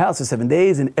in your house for 7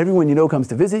 days and everyone you know comes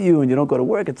to visit you and you don't go to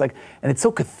work. It's like, and it's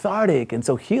so cathartic and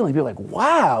so healing. People are like,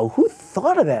 wow, who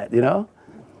thought of that,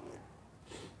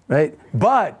 Right?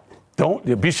 But don't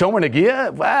be shomer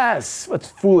negia.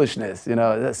 What's foolishness?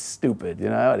 That's stupid.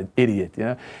 What an idiot.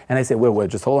 And I say, wait,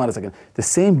 just hold on a second. The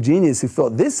same genius who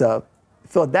thought this up,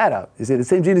 thought that up. You see, the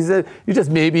same genius said,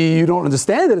 maybe you don't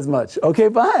understand it as much. Okay,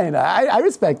 fine. I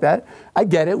respect that. I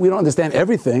get it. We don't understand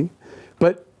everything,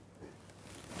 but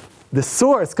the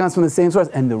source comes from the same source,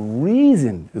 and the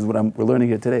reason is what we're learning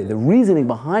here today. The reasoning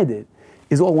behind it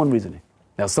is all one reasoning.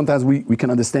 Now, sometimes we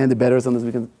can understand it better.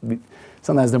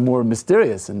 Sometimes they're more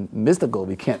mysterious and mystical.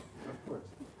 We can't. Of course.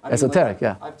 Esoteric,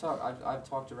 yeah. I've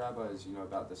talked to rabbis,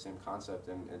 about the same concept,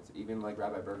 and it's even like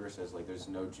Rabbi Berger says, like there's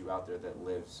no Jew out there that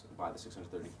lives by the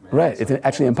 630 commandments. Right. It's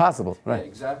actually impossible. Right. Yeah,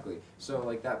 exactly. So,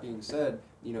 like that being said,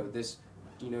 this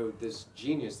this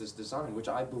genius, this design, which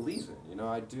I believe in.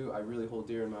 I really hold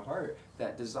dear in my heart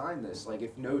that designed this. Like,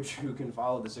 if no Jew can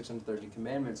follow the 630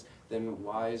 commandments, then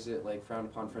why is it like frowned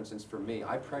upon? For instance, for me,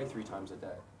 I pray 3 times a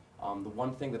day. The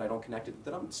one thing that I don't connect it,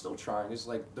 that I'm still trying, is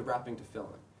like the wrapping to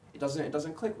fill in. It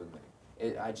doesn't click with me.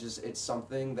 It's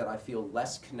something that I feel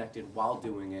less connected while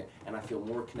doing it, and I feel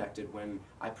more connected when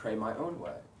I pray my own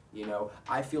way.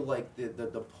 I feel like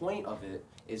the point of it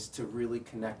is to really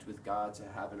connect with God, to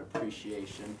have an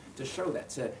appreciation, to show that,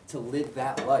 to live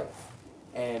that life.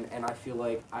 And I feel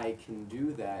like I can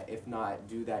do that, if not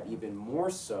do that even more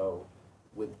so,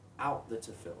 without the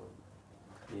tefillin.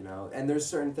 And there's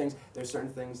certain things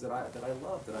that I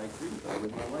love, that I agree with, that I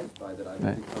live my life by, that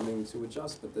I'm becoming to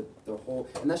adjust. But the whole,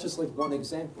 and that's just like one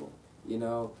example,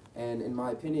 And in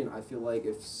my opinion, I feel like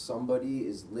if somebody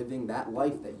is living that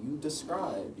life that you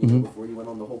described, before you went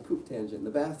on the whole poop tangent in the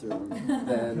bathroom,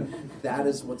 then that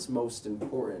is what's most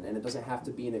important. And it doesn't have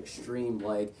to be an extreme,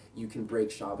 like you can break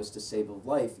Shabbos to save a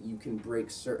life. You can break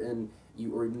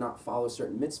or not follow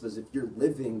certain mitzvahs if you're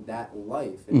living that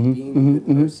life and being a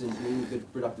good person, being a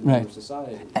good, productive member of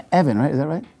society. Evan, right? Is that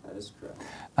right? That is correct.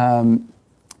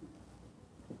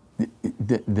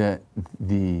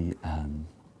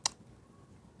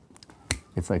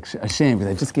 It's like a shame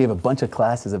because I just gave a bunch of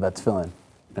classes about tefillin.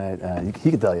 Right?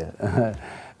 He could tell you.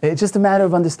 It's just a matter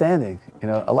of understanding.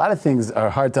 A lot of things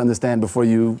are hard to understand before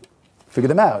you figure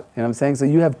them out. You know what I'm saying? So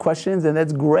you have questions, and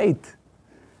that's great.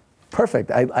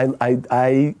 Perfect.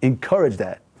 I encourage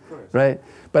that, right?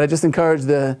 But I just encourage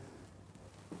the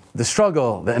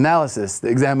struggle, the analysis, the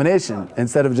examination,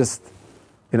 instead of just,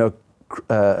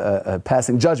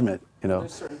 passing judgment.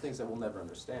 There's certain things that we'll never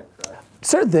understand, correct?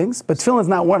 Certain things, but tefillin's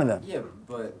not one of them. Yeah,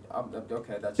 but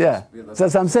okay, that's so that's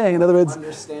what I'm saying. In other words,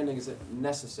 understanding is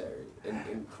necessary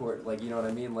in court. Like, you know what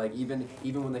I mean? Like, even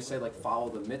when they say like follow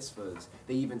the mitzvahs,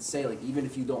 they even say like even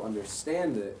if you don't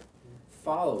understand it,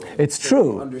 follow it. It's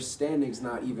true. Understanding's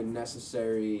not even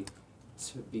necessary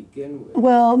to begin with.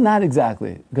 Well, not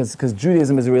exactly, because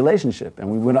Judaism is a relationship,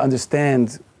 and we want to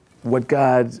understand what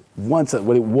God wants,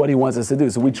 what He wants us to do.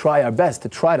 So we try our best to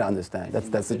try to understand.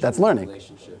 That's learning.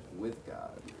 Relationship with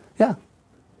God. Yeah,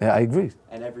 I agree.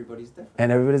 And everybody's different.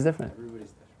 Everybody's different.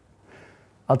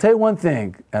 I'll tell you one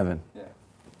thing, Evan. Yeah.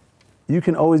 You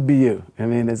can always be you. I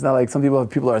mean, it's not like some people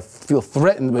feel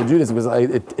threatened by Judaism because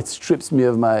it strips me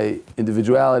of my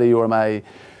individuality or my,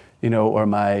 or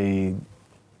my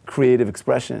creative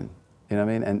expression. You know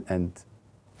what I mean? And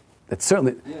that's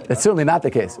certainly not the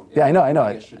case. Yeah, I know.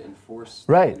 I should enforce.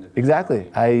 Right,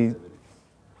 exactly. I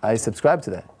subscribe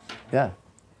to that. Yeah,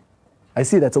 I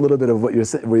see that's a little bit of where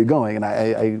you're going, and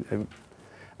I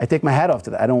take my hat off to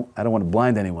that. I don't want to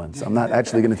blind anyone, so I'm not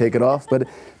actually going to take it off. But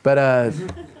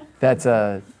that's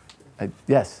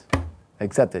yes, I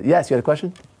accept it. Yes, you had a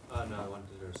question? No, I wanted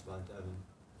to respond to Evan.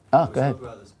 Oh, go ahead. We spoke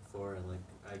about this before, and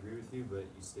I agree with you, but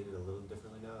you stated a little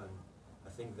differently now, and I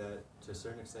think that to a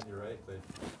certain extent you're right, but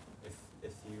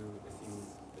if you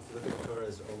look at the Torah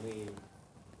as only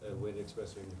a way to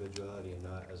express your individuality and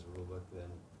not as a rule book, then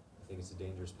I think it's a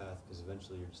dangerous path because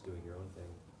eventually you're just doing your own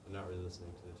thing and not really listening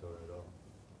to the Torah at all.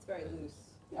 It's very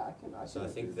loose. Yeah, I can. So I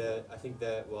think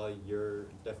that while you're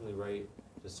definitely right,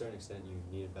 to a certain extent you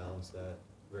need to balance that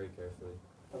very carefully.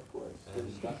 Of course. And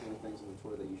there's definitely things in the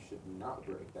Torah that you should not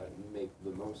break that make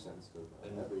the most sense of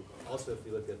everything. Also, if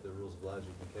you look at the rules of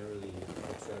logic, you can't really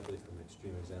extrapolate from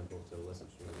extreme example to a less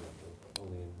extreme example,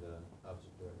 only in the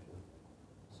opposite direction.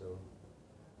 So,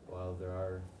 while there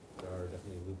are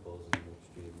definitely loopholes in the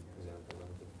extreme example, I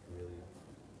don't think you can really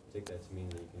take that to mean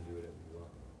that you can do whatever you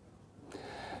want.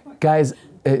 Guys,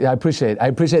 I appreciate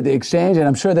the exchange, and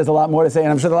I'm sure there's a lot more to say,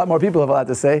 and I'm sure a lot more people have a lot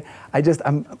to say.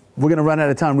 We're going to run out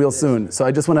of time real soon, so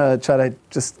I just want to try to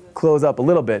just close up a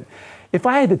little bit. If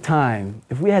we had the time,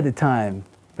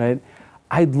 right,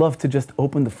 I'd love to just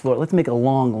open the floor. Let's make a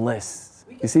long list.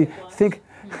 You see, think.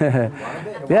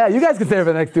 Yeah, you guys can stay for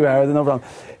the next 2 hours, no problem.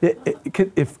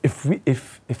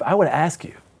 If I were to ask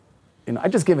you, I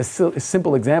just gave a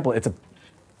simple example. It's an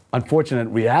unfortunate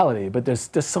reality, but there's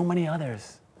so many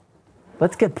others.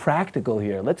 Let's get practical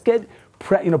here. Let's get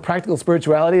practical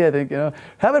spirituality. I think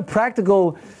have a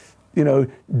practical,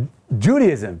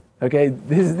 Judaism. Okay,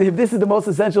 this is the most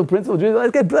essential principle of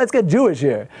Judaism. Let's get Jewish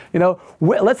here.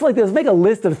 Let's make a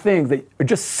list of things that are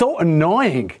just so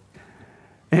annoying.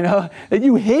 That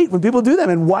you hate when people do them,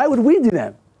 and why would we do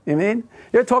them? You know what I mean?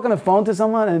 You're talking on the phone to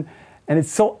someone, and it's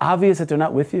so obvious that they're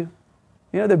not with you.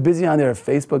 They're busy on their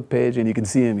Facebook page, and you can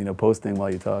see them, posting while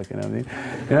you talk. You know what I mean?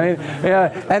 Yeah,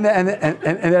 and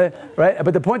right.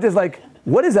 But the point is,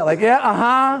 what is that?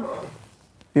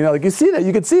 You see that,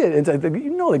 you can see it. It's like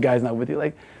the guy's not with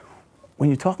you. when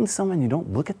you're talking to someone, you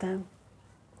don't look at them?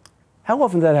 How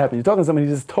often does that happen? You're talking to someone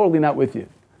who's just totally not with you.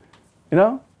 You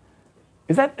know?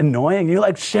 Is that annoying? You're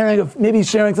like maybe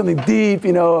sharing something deep,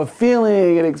 you know, a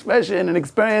feeling, an expression, an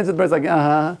experience, and the person's like,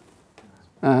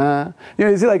 You know,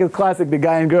 you see like a classic, the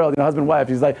guy and girl, you know, husband and wife,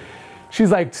 she's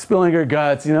like spilling her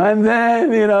guts, you know, and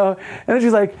then, you know, and then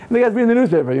she's like, the guy's reading the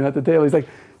newspaper, you know, at the table, he's like,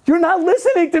 you're not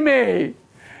listening to me.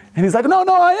 And he's like, no,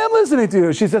 I am listening to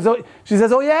you. She says,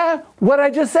 oh yeah? What did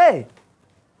I just say?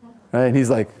 Right? And he's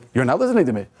like, you're not listening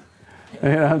to me. You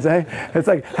know what I'm saying? It's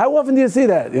like, how often do you see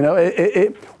that? You know,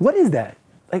 what is that?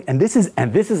 Like, and this is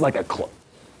like a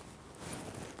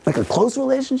close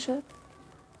relationship?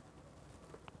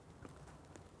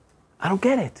 I don't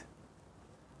get it.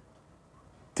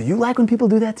 Do you like when people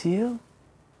do that to you?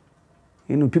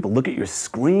 You know, people look at your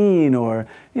screen, or,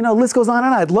 you know, list goes on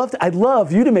and on. I'd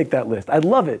love you to make that list. I'd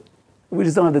love it. We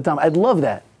just don't have the time. I'd love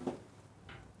that.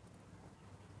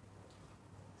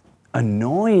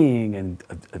 Annoying and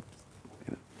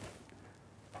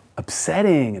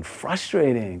upsetting and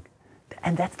frustrating.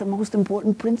 And that's the most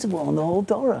important principle in the whole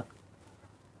Torah.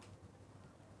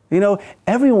 You know,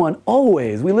 everyone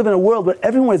always, we live in a world where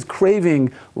everyone is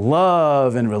craving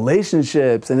love and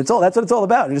relationships, and that's what it's all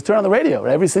about. You just turn on the radio,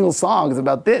 right? Every single song is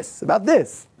about this, about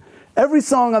this. Every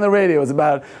song on the radio is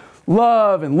about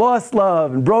love and lost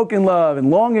love and broken love and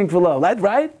longing for love. That's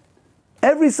right?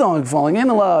 Every song, falling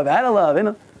into love, out of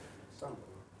love,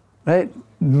 right?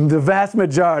 The vast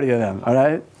majority of them, all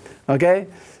right? Okay?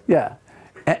 Yeah.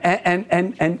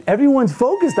 And everyone's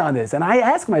focused on this. And I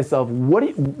ask myself, what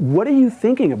are you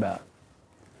thinking about?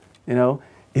 You know,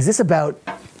 is this about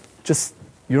just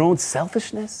your own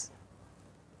selfishness?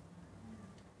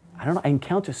 I don't know. I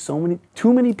encounter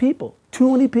too many people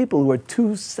who are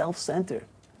too self-centered.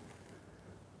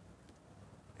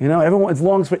 You know, everyone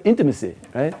longs for intimacy,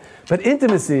 right? But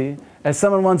intimacy, as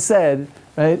someone once said,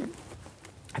 right?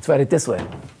 Let's write it this way.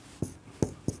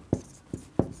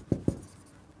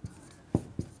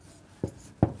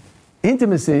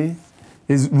 Intimacy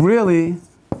is really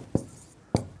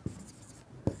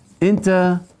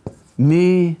intimacy,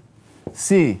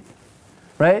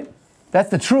 right? That's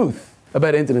the truth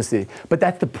about intimacy. But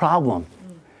that's the problem.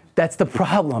 That's the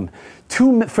problem.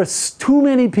 For too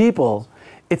many people,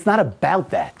 it's not about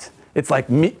that. It's like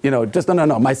me, you know, just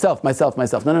no, myself.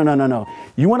 No.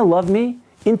 You want to love me?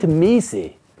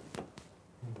 Intimacy.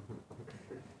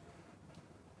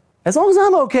 As long as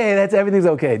I'm okay, everything's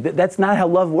okay. That's not how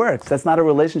love works. That's not how a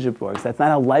relationship works. That's not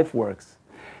how life works.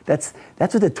 That's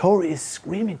what the Torah is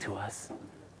screaming to us.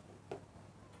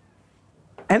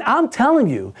 And I'm telling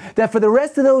you that for the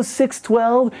rest of those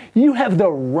 612, you have the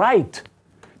right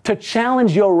to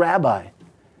challenge your rabbi.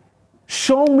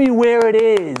 Show me where it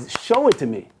is. Show it to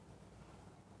me.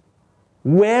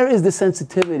 Where is the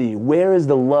sensitivity? Where is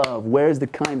the love? Where is the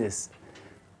kindness?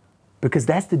 Because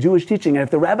that's the Jewish teaching. And if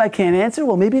the rabbi can't answer,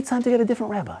 well, maybe it's time to get a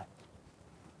different rabbi.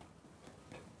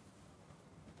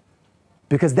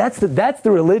 Because that's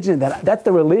the religion, that's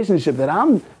the relationship that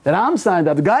I'm signed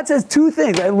up to. God says two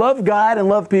things. I love God and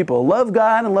love people. Love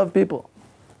God and love people.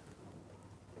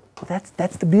 Well,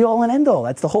 that's the be all and end all.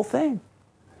 That's the whole thing.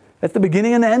 That's the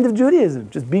beginning and the end of Judaism.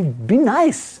 Just be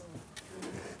nice.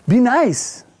 Be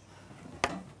nice.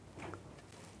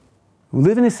 We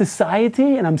live in a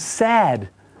society, and I'm sad.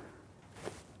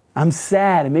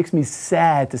 It makes me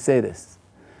sad to say this.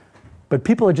 But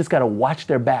people have just got to watch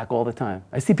their back all the time.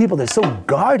 I see people, they're so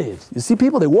guarded. You see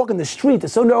people, they walk in the street, they're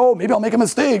so, oh, maybe I'll make a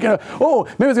mistake. You know, oh,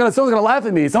 maybe someone's going to laugh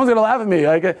at me. Someone's going to laugh at me.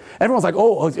 Like, everyone's like,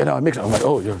 oh, you know, I'm like,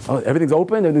 everything's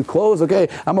open, everything's closed, okay,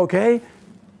 I'm okay.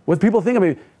 What do people think of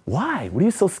me? Why? What are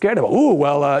you so scared about? Oh,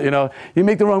 well, you know, you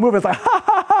make the wrong move. It's like, ha,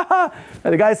 ha, ha, ha.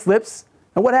 And the guy slips.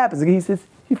 And what happens? He says,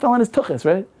 he fell on his tuchus,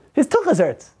 right? His tuchus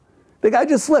hurts. The guy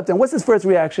just slipped, and what's his first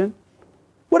reaction?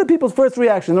 What are people's first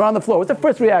reaction? They're on the floor. What's their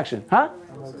first reaction? Huh?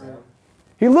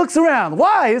 He looks around.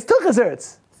 Why? His tuchus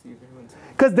hurts.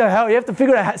 Because you have to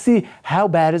figure out, see how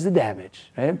bad is the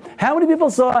damage, right? How many people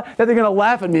saw that they're going to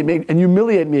laugh at me and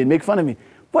humiliate me and make fun of me?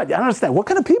 What? I don't understand. What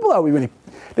kind of people are we really?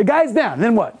 The guy's down.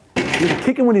 Then what? You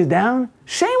kick him when he's down?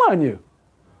 Shame on you.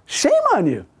 Shame on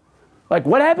you. Like,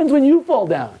 what happens when you fall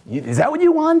down? Is that what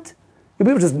you want?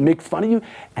 People just make fun of you.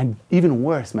 And even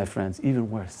worse, my friends,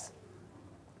 even worse.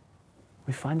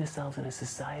 We find ourselves in a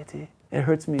society, it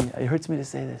hurts me to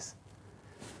say this.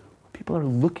 People are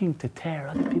looking to tear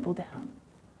other people down.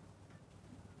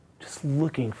 Just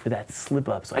looking for that slip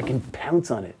up so I can pounce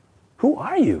on it. Who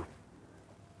are you?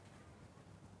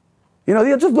 You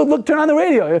know, just look, turn on the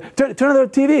radio, turn on the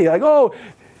TV. Like, oh,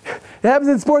 It happens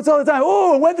in sports all the time.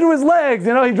 Oh, it went through his legs.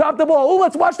 You know, he dropped the ball. Oh,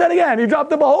 let's watch that again. He dropped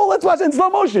the ball. Oh, let's watch it in slow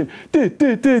motion.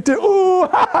 Ooh,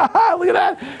 ha, ha, ha, look at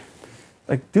that.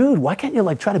 Like, dude, why can't you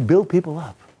like try to build people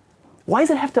up? Why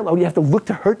does it have to, you have to look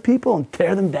to hurt people and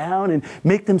tear them down and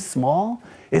make them small?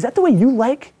 Is that the way you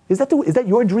like? Is that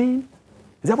your dream?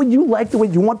 Is that what you like, the way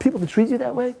you want people to treat you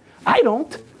that way? I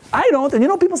don't. And you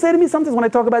know what people say to me sometimes when I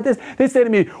talk about this? They say to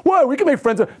me, whoa, we can make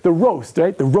friends. The roast,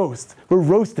 right? The roast. We'll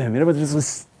roast him. You know,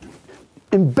 just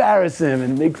embarrass him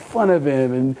and make fun of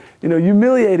him and, you know,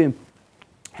 humiliate him.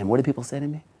 And what do people say to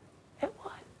me? Hey,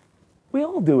 what? We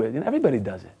all do it. You know, everybody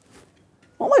does it.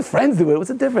 All my friends do it. What's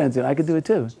the difference? You know, I could do it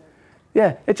too.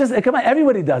 Yeah, it's just, come on,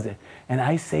 everybody does it. And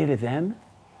I say to them,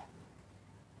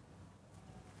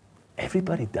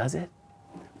 everybody does it?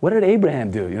 What did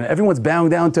Abraham do? You know, everyone's bowing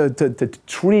down to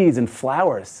trees and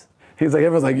flowers. He's like,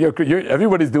 everyone's like,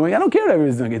 everybody's doing it. I don't care what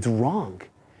everybody's doing. It's wrong.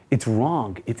 It's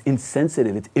wrong. It's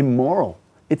insensitive. It's immoral.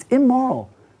 It's immoral.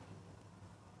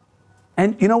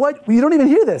 And you know what? You don't even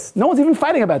hear this. No one's even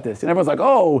fighting about this. And everyone's like,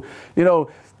 oh, you know,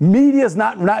 media's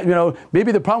not, you know,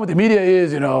 maybe the problem with the media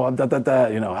is, you know, I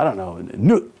don't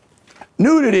know,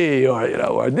 nudity or, you know,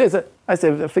 or this. I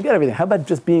say, forget everything. How about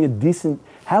just being a decent,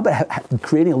 how about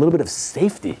creating a little bit of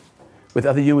safety with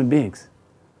other human beings?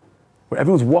 Where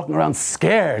everyone's walking around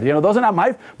scared. You know, those are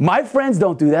not my friends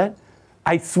don't do that.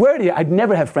 I swear to you, I'd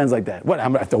never have friends like that. What,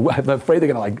 I'm afraid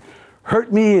they're going to like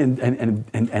hurt me and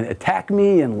attack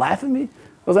me and laugh at me?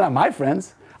 Those are not my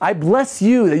friends. I bless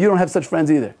you that you don't have such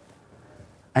friends either.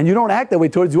 And you don't act that way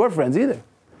towards your friends either.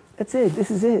 That's it.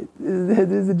 This is it. This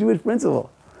is the Jewish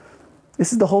principle.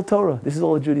 This is the whole Torah. This is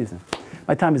all of Judaism.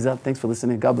 My time is up. Thanks for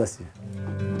listening. God bless you.